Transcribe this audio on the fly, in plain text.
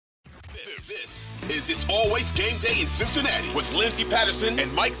This is It's Always Game Day in Cincinnati with Lindsey Patterson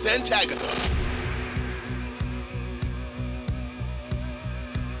and Mike Santagatha.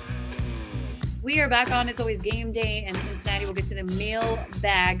 We are back on It's Always Game Day in Cincinnati. We'll get to the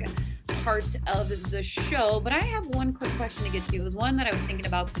mailbag part of the show, but I have one quick question to get to. It was one that I was thinking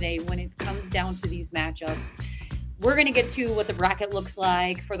about today when it comes down to these matchups. We're going to get to what the bracket looks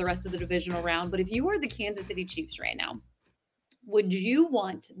like for the rest of the divisional round, but if you were the Kansas City Chiefs right now, would you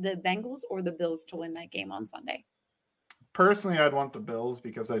want the Bengals or the Bills to win that game on Sunday? Personally, I'd want the Bills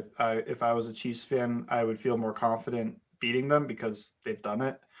because if I was a Chiefs fan, I would feel more confident beating them because they've done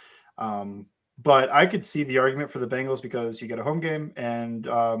it. But I could see the argument for the Bengals because you get a home game and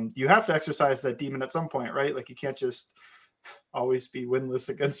you have to exercise that demon at some point, right? Like you can't just always be winless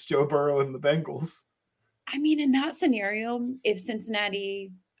against Joe Burrow and the Bengals. I mean, in that scenario, if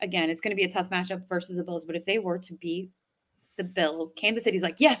Cincinnati, again, it's going to be a tough matchup versus the Bills, but if they were to beat the Bills, Kansas City's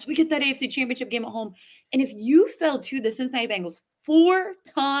like, yes, we get that AFC Championship game at home. And if you fell to the Cincinnati Bengals 4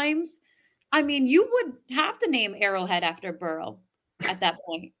 times, I mean, you would have to name Arrowhead after Burrow at that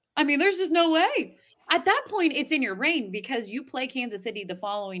point. I mean, there's just no way. At that point, it's in your reign because you play Kansas City the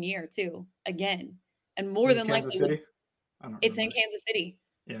following year too, again. And more than likely, it's in Kansas City.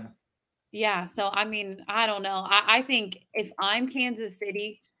 Yeah. Yeah. So, I mean, I don't know. I think if I'm Kansas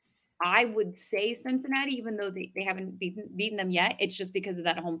City, I would say Cincinnati, even though they haven't beaten them yet. It's just because of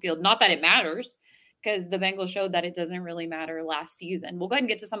that home field. Not that it matters, because the Bengals showed that it doesn't really matter last season. We'll go ahead and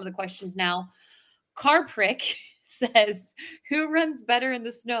get to some of the questions now. Car Prick says, who runs better in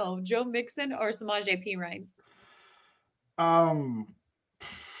the snow, Joe Mixon or Samaje Perine? I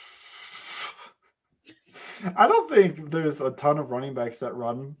don't think there's a ton of running backs that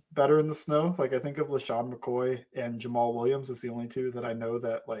run better in the snow. Like I think of LaShawn McCoy and Jamal Williams as the only two that I know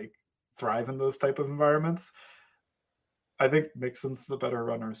that like thrive in those type of environments. I think Mixon's the better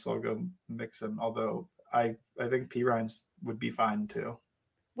runner, so I'll go Mixon. Although I think Perine's would be fine too.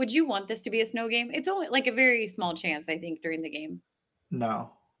 Would you want this to be a snow game? It's only like a very small chance, I think, during the game.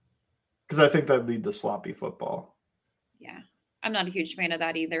 No, because I think that'd lead to sloppy football. Yeah. I'm not a huge fan of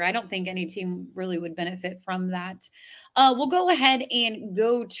that either. I don't think any team really would benefit from that. We'll go ahead and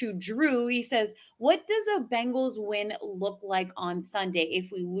go to Drew. He says, what does a Bengals win look like on Sunday? If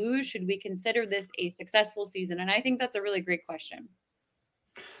we lose, should we consider this a successful season? And I think that's a really great question.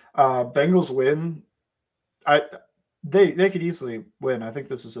 Bengals win. They could easily win. I think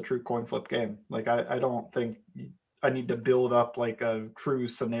this is a true coin flip game. Like I don't think I need to build up like a true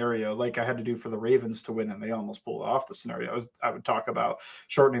scenario like I had to do for the Ravens to win, and they almost pulled off the scenario. I would talk about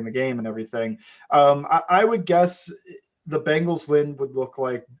shortening the game and everything. I would guess the Bengals win would look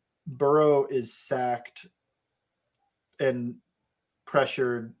like Burrow is sacked and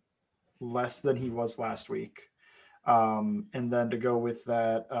pressured less than he was last week. And then to go with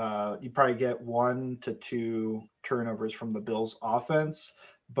that, you probably get 1 to 2 turnovers from the Bills offense,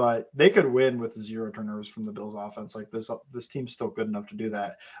 but they could win with 0 turnovers from the Bills offense. Like this team's still good enough to do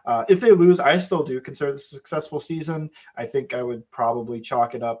that. If they lose, I still do consider this a successful season. I think I would probably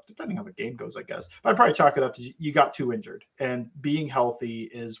chalk it up, depending on how the game goes, I guess, but I'd probably chalk it up to you got 2 injured, and being healthy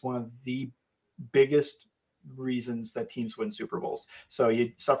is one of the biggest reasons that teams win Super Bowls. So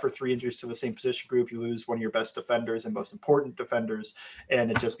you suffer 3 injuries to the same position group, you lose one of your best defenders and most important defenders,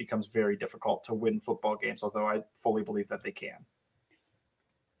 and it just becomes very difficult to win football games, although I fully believe that they can.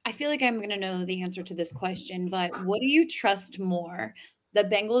 I feel like I'm going to know the answer to this question, but what do you trust more, the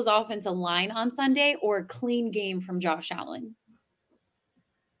Bengals offensive line on Sunday or a clean game from Josh Allen?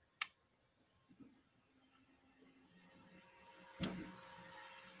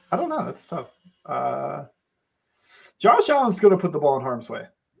 I don't know. That's tough. Josh Allen's going to put the ball in harm's way.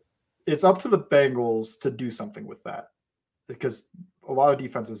 It's up to the Bengals to do something with that, because a lot of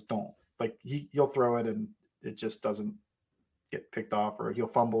defenses don't. Like he'll throw it and it just doesn't get picked off, or he'll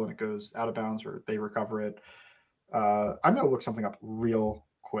fumble and it goes out of bounds, or they recover it. I'm going to look something up real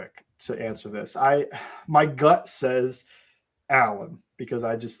quick to answer this. My gut says Allen, because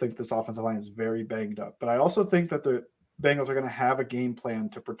I just think this offensive line is very banged up. But I also think that the Bengals are going to have a game plan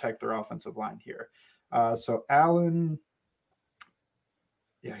to protect their offensive line here. So Allen,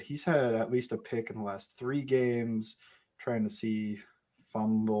 yeah, he's had at least a pick in the last 3 games. Trying to see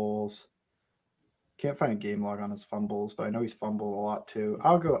fumbles. Can't find a game log on his fumbles, but I know he's fumbled a lot too.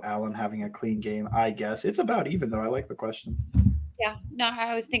 I'll go Allen having a clean game, I guess. It's about even, though. I like the question. Yeah, no,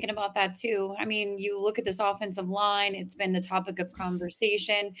 I was thinking about that too. I mean, you look at this offensive line, it's been the topic of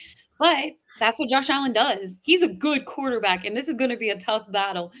conversation, but that's what Josh Allen does. He's a good quarterback, and this is going to be a tough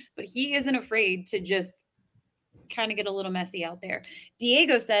battle, but he isn't afraid to just kind of get a little messy out there.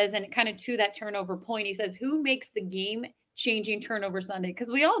 Diego says, and kind of to that turnover point, he says, who makes the game changing turnover Sunday? Because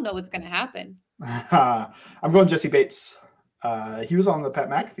we all know what's going to happen. I'm going Jesse Bates. He was on the Pat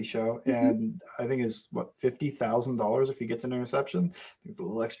McAfee show, Mhm. and I think is what $50,000 if he gets an interception. There's a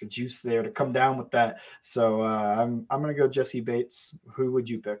little extra juice there to come down with that. So I'm going to go Jesse Bates. Who would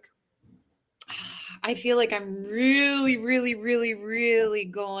you pick? I feel like I'm really, really, really, really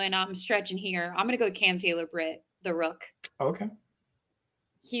going. I'm stretching here. I'm going to go Cam Taylor-Britt, the Rook. Okay.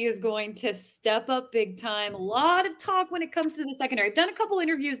 He is going to step up big time. A lot of talk when it comes to the secondary. I've done a couple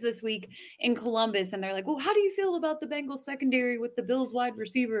interviews this week in Columbus, and they're like, well, how do you feel about the Bengals secondary with the Bills wide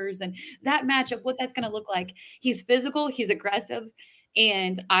receivers and that matchup, what that's going to look like? He's physical, he's aggressive,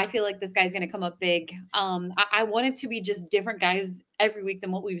 and I feel like this guy's going to come up big. I want it to be just different guys every week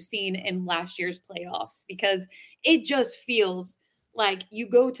than what we've seen in last year's playoffs, because it just feels like you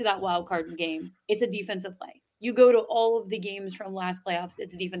go to that wild card game, it's a defensive play. You go to all of the games from last playoffs,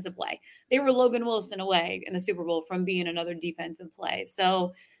 it's a defensive play. They were Logan Wilson away in the Super Bowl from being another defensive play.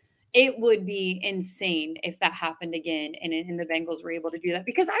 So it would be insane if that happened again and the Bengals were able to do that,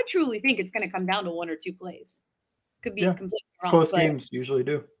 because I truly think it's going to come down to one or two plays. Could be completely wrong. Close games usually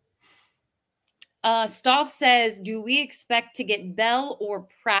do. Stoff says, do we expect to get Bell or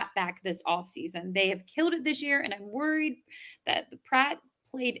Pratt back this offseason? They have killed it this year, and I'm worried that the Pratt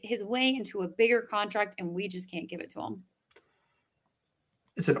played his way into a bigger contract and we just can't give it to him.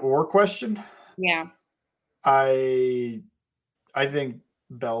 It's an or question. Yeah. I think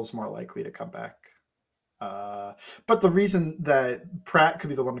Bell's more likely to come back. But the reason that Pratt could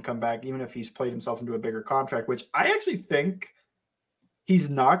be the one to come back, even if he's played himself into a bigger contract, which I actually think he's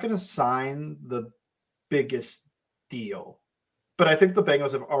not going to sign the biggest deal. But I think the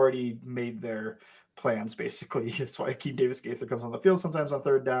Bengals have already made their plans, basically. That's why Akeem Davis-Gaither comes on the field sometimes on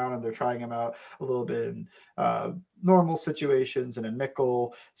third down, and they're trying him out a little bit in normal situations and a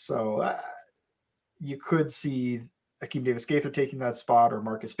nickel. So you could see Akeem Davis-Gaither taking that spot, or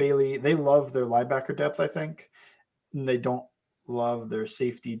Marcus Bailey. They love their linebacker depth, I think. And they don't love their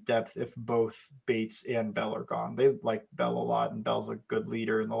safety depth if both Bates and Bell are gone. They like Bell a lot, and Bell's a good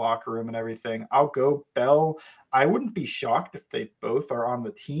leader in the locker room and everything. I'll go Bell. I wouldn't be shocked if they both are on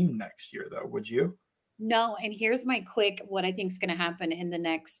the team next year, though. Would you? No. And here's my quick, what I think is going to happen in the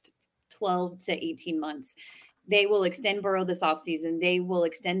next 12 to 18 months. They will extend Burrow this offseason. They will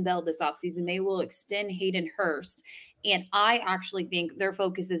extend Bell this offseason. They will extend Hayden Hurst. And I actually think their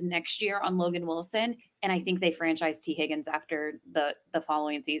focus is next year on Logan Wilson. And I think they franchise T. Higgins after the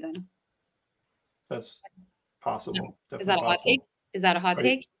following season. That's possible. No. Is that a hot take? Is that a hot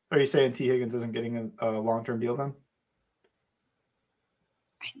take? Are you saying T. Higgins isn't getting a long-term deal then?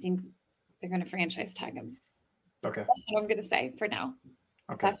 I think they're going to franchise tag him. Okay. That's what I'm going to say for now.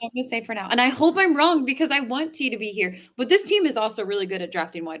 Okay. That's what I'm going to say for now. And I hope I'm wrong, because I want T to be here. But this team is also really good at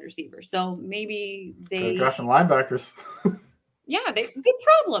drafting wide receivers. So maybe they drafting linebackers. Yeah, good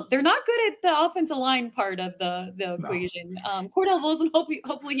problem. They're not good at the offensive line part of the equation. Cordell Wilson,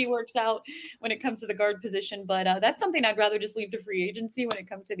 hopefully he works out when it comes to the guard position. But that's something I'd rather just leave to free agency when it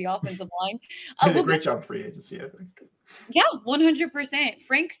comes to the offensive line. Great job free agency, I think. Yeah, 100%.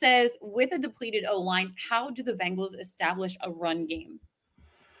 Frank says, with a depleted O-line, how do the Bengals establish a run game?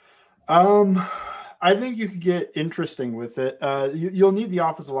 I think you could get interesting with it. You'll need the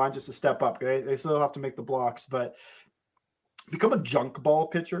offensive line just to step up. Okay? They still have to make the blocks, but become a junk ball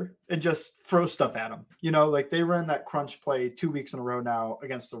pitcher and just throw stuff at them. You know, like they ran that crunch play 2 weeks in a row now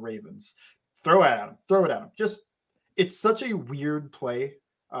against the Ravens. Throw it at them. Just, it's such a weird play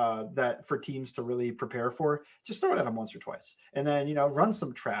that for teams to really prepare for. Just throw it at them once or twice. And then, you know, run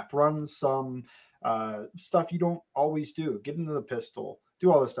some trap, run some stuff you don't always do. Get into the pistol.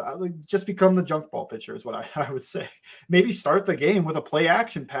 Do all this stuff. Just become the junk ball pitcher is what I would say. Maybe start the game with a play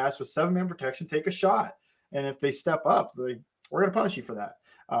action pass with 7-man protection, take a shot. And if they step up, we're going to punish you for that.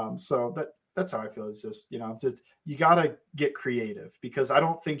 So that's how I feel. It's just, you know, you got to get creative, because I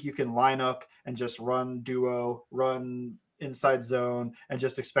don't think you can line up and just run duo, run inside zone, and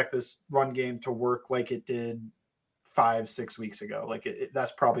just expect this run game to work like it did 5-6 weeks ago. Like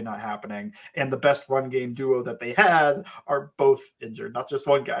that's probably not happening. And the best run game duo that they had are both injured, not just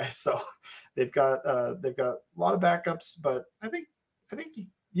one guy. So they've got a lot of backups, but I think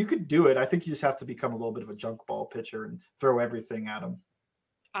you could do it. I think you just have to become a little bit of a junk ball pitcher and throw everything at them.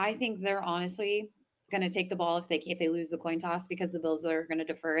 I think they're honestly going to take the ball if they lose the coin toss, because the Bills are going to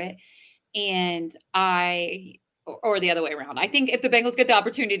defer it. And or the other way around. I think if the Bengals get the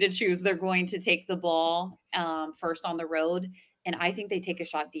opportunity to choose, they're going to take the ball first on the road. And I think they take a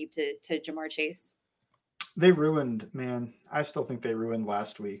shot deep to Jamar Chase. I still think they ruined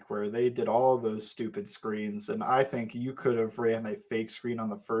last week, where they did all those stupid screens. And I think you could have ran a fake screen on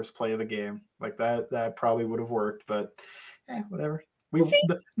the first play of the game. Like that probably would have worked. But whatever. We'll see.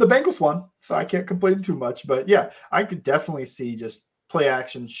 The Bengals won, so I can't complain too much. But yeah, I could definitely see just play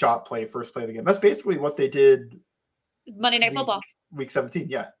action, shot play, first play of the game. That's basically what they did Monday Night Football. Week 17.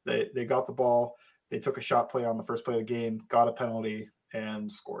 Yeah, they got the ball. They took a shot play on the first play of the game, got a penalty,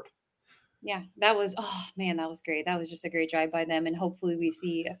 and scored. Yeah, that was, oh man, that was great. That was just a great drive by them. And hopefully we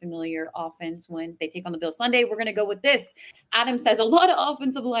see a familiar offense when they take on the Bills Sunday. We're going to go with this. Adam says a lot of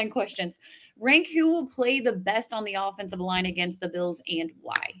offensive line questions. Rank who will play the best on the offensive line against the Bills and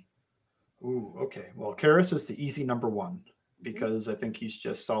why? Ooh, okay. Well, Karras is the easy number one because I think he's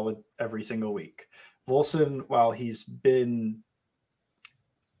just solid every single week. Volson, while he's been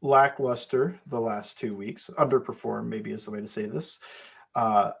lackluster the last 2 weeks, underperformed maybe is the way to say this.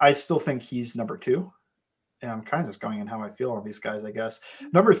 I still think he's number two. And I'm kind of just going in how I feel on these guys, I guess.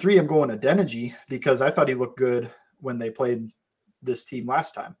 Number three, I'm going to Adeniji because I thought he looked good when they played this team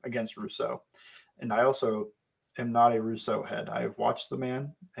last time against Rousseau. And I also am not a Rousseau head. I have watched the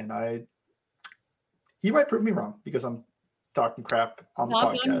man, and he might prove me wrong because I'm talking crap on the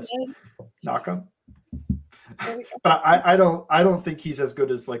podcast. Knock on. But I don't think he's as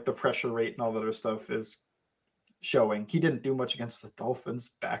good as like the pressure rate and all that other stuff is showing. He didn't do much against the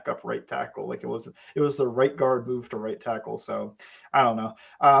Dolphins backup right tackle. Like it was the right guard move to right tackle. So I don't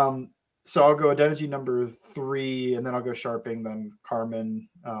know. So I'll go Adeniji number three, and then I'll go Sharping, then Carmen.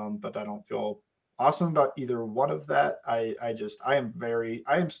 But I don't feel awesome about either one of that. I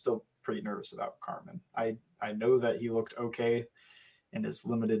am still pretty nervous about Carmen. I know that he looked okay in his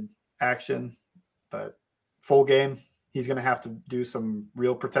limited action, but full game, he's going to have to do some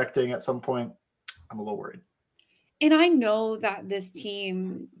real protecting at some point. I'm a little worried. And I know that this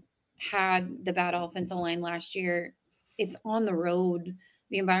team had the bad offensive line last year. It's on the road.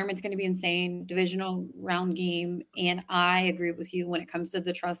 The environment's going to be insane, divisional round game. And I agree with you when it comes to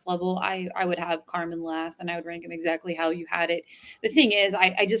the trust level. I would have Carmen last, and I would rank him exactly how you had it. The thing is,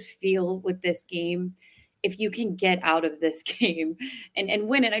 I just feel with this game, if you can get out of this game and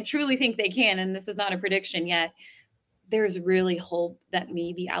win it, I truly think they can. And this is not a prediction yet. There's really hope that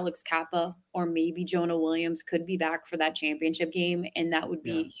maybe Alex Kappa or maybe Jonah Williams could be back for that championship game. And that would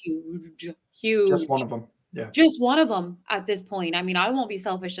be huge. Just one of them. Yeah. Just one of them at this point. I mean, I won't be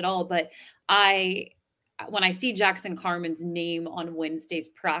selfish at all, but when I see Jackson Carmen's name on Wednesday's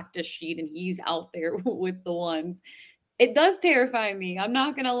practice sheet and he's out there with the ones, it does terrify me. I'm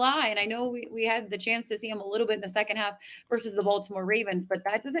not going to lie. And I know we had the chance to see him a little bit in the second half versus the Baltimore Ravens, but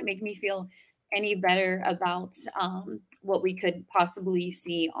that doesn't make me feel any better about what we could possibly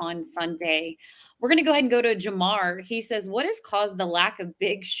see on Sunday. We're going to go ahead and go to Jamar. He says, what has caused the lack of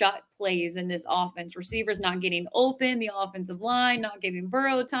big shot plays in this offense? Receivers not getting open, the offensive line not giving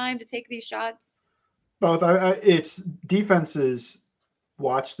Burrow time to take these shots? Both. It's defenses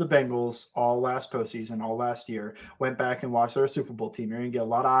watched the Bengals all last postseason, all last year, went back and watched their Super Bowl team. You're going to get a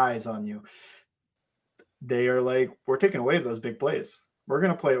lot of eyes on you. They are like, we're taking away those big plays. We're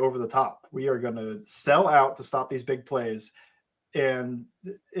going to play over the top. We are going to sell out to stop these big plays. And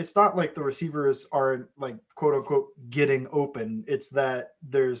it's not like the receivers aren't like quote unquote getting open. It's that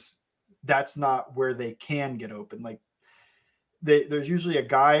that's not where they can get open. Like there's usually a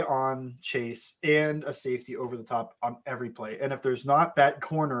guy on Chase and a safety over the top on every play. And if there's not, that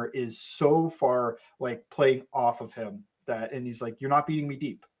corner is so far like playing off of him and he's like, you're not beating me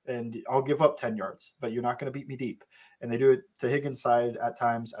deep. And I'll give up 10 yards, but you're not going to beat me deep. And they do it to Higgins' side at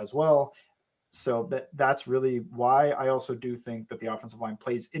times as well. So that's really why I also do think that the offensive line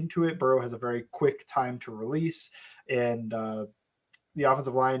plays into it. Burrow has a very quick time to release, and the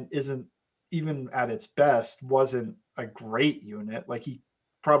offensive line isn't even at its best, wasn't a great unit. Like he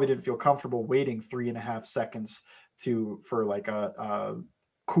probably didn't feel comfortable waiting 3.5 seconds for like a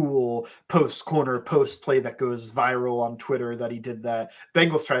cool post play that goes viral on Twitter that he did that.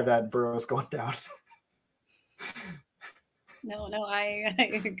 Bengals tried that and Burrow's going down. No, I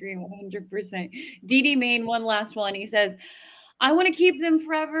agree 100%. DD Main, one last one. He says, I want to keep them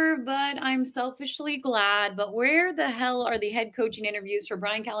forever, but I'm selfishly glad. But where the hell are the head coaching interviews for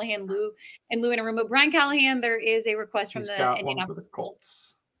Brian Callahan, Lou in a room? But Brian Callahan, there is a request from He's the got one for the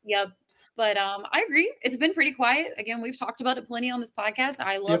Colts. Yep. But I agree. It's been pretty quiet. Again, we've talked about it plenty on this podcast.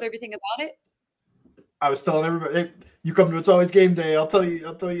 I love everything about it. I was telling everybody, hey, you come to It's Always Game Day. I'll tell you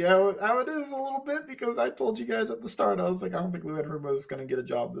how it is a little bit because I told you guys at the start. I was like, I don't think Lou Enrumo is going to get a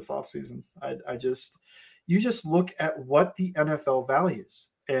job this offseason. You just look at what the NFL values,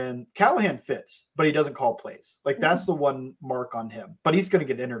 and Callahan fits, but he doesn't call plays. Like that's the one mark on him. But he's going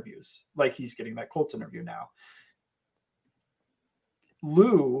to get interviews, like he's getting that Colts interview now.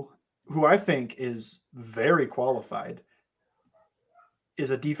 Lou, who I think is very qualified, is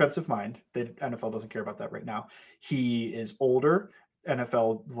a defensive mind. The NFL doesn't care about that right now. He is older.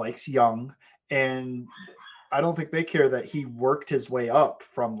 NFL likes young. And I don't think they care that he worked his way up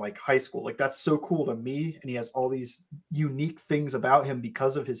from like high school. Like that's so cool to me. And he has all these unique things about him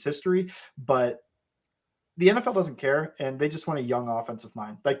because of his history, but the NFL doesn't care. And they just want a young offensive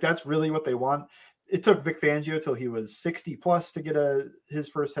mind. Like that's really what they want. It took Vic Fangio till he was 60 plus to get his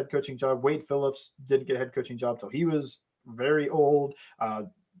first head coaching job. Wade Phillips didn't get a head coaching job till he was very old.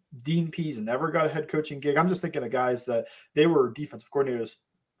 Dean Pease never got a head coaching gig. I'm just thinking of guys that they were defensive coordinators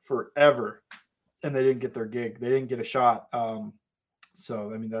forever and they didn't get their gig. They didn't get a shot.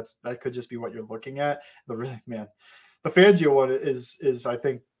 So, I mean, that could just be what you're looking at. The Fangio one is I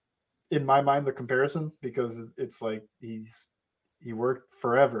think in my mind, the comparison, because it's like he worked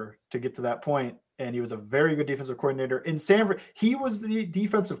forever to get to that point. And he was a very good defensive coordinator in he was the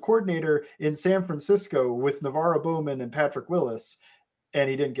defensive coordinator in San Francisco with Navarro Bowman and Patrick Willis. And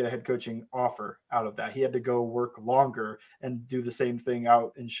he didn't get a head coaching offer out of that. He had to go work longer and do the same thing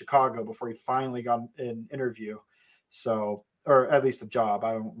out in Chicago before he finally got an interview. So, or at least a job.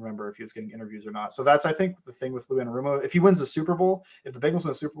 I don't remember if he was getting interviews or not. So that's, I think, the thing with Lou Anarumo. If he wins the Super Bowl, if the Bengals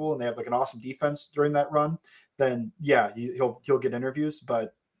win the Super Bowl and they have like an awesome defense during that run, then yeah, he'll get interviews.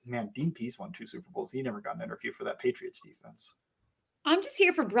 But man, Dean Pease won 2 Super Bowls. He never got an interview for that Patriots defense. I'm just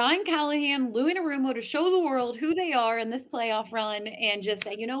here for Brian Callahan, Lou Anarumo to show the world who they are in this playoff run and just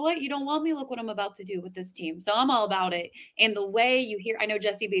say, you know what? You don't want me. Look what I'm about to do with this team. So I'm all about it. And the way you hear, I know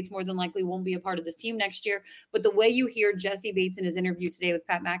Jesse Bates more than likely won't be a part of this team next year, but the way you hear Jesse Bates in his interview today with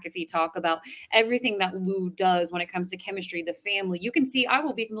Pat McAfee talk about everything that Lou does when it comes to chemistry, the family, you can see, I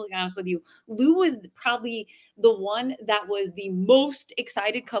will be completely honest with you, Lou was probably the one that was the most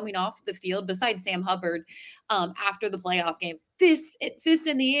excited coming off the field besides Sam Hubbard after the playoff game. Fist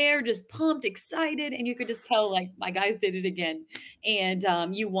in the air, just pumped, excited. And you could just tell, like, my guys did it again. And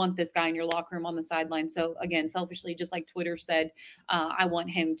you want this guy in your locker room on the sideline. So again, selfishly, just like Twitter said, I want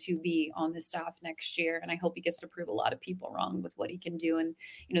him to be on the staff next year. And I hope he gets to prove a lot of people wrong with what he can do. And,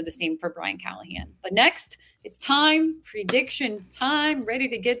 you know, the same for Brian Callahan. But next, it's time, prediction time, ready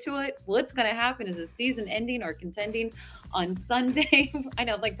to get to it. What's going to happen? Is the season ending or contending on Sunday? I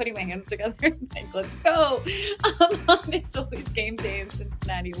know, like putting my hands together. Like, let's go. It's always game day in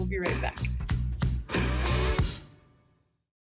Cincinnati. We'll be right back.